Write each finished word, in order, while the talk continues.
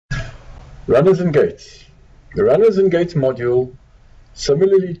Runners and gates. The runners and gates module,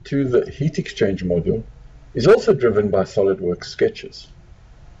 similarly to the heat exchange module, is also driven by SolidWorks sketches.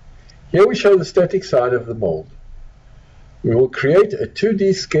 Here we show the static side of the mold. We will create a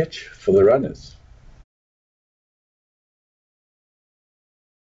 2D sketch for the runners.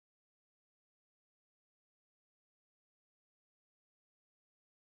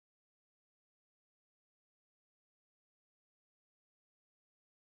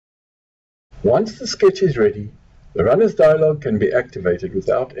 Once the sketch is ready, the runner's dialog can be activated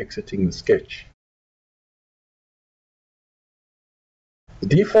without exiting the sketch. The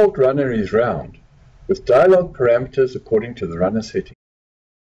default runner is round, with dialog parameters according to the runner setting.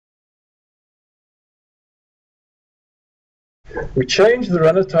 We change the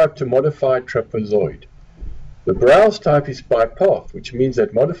runner type to modified trapezoid. The browse type is by path, which means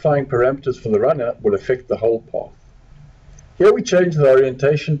that modifying parameters for the runner will affect the whole path. Here we change the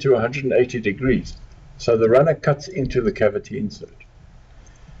orientation to 180 degrees, so the runner cuts into the cavity insert.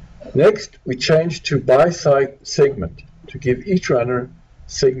 Next, we change to by segment to give each runner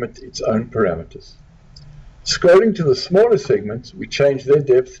segment its own parameters. Scrolling to the smaller segments, we change their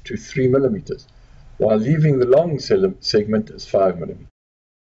depth to 3 mm, while leaving the long segment as 5 mm.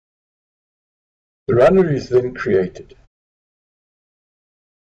 The runner is then created.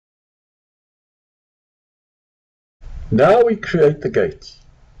 Now we create the gates.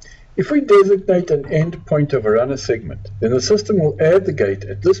 If we designate an end point of a runner segment, then the system will add the gate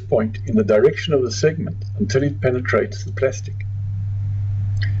at this point in the direction of the segment until it penetrates the plastic.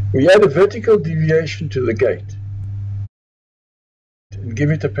 We add a vertical deviation to the gate and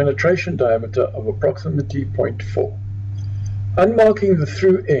give it a penetration diameter of approximately 0.4. Unmarking the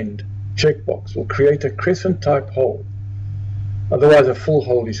through end checkbox will create a crescent type hole, otherwise a full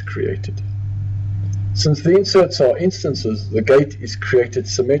hole is created. Since the inserts are instances, the gate is created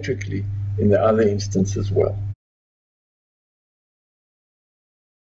symmetrically in the other instance as well.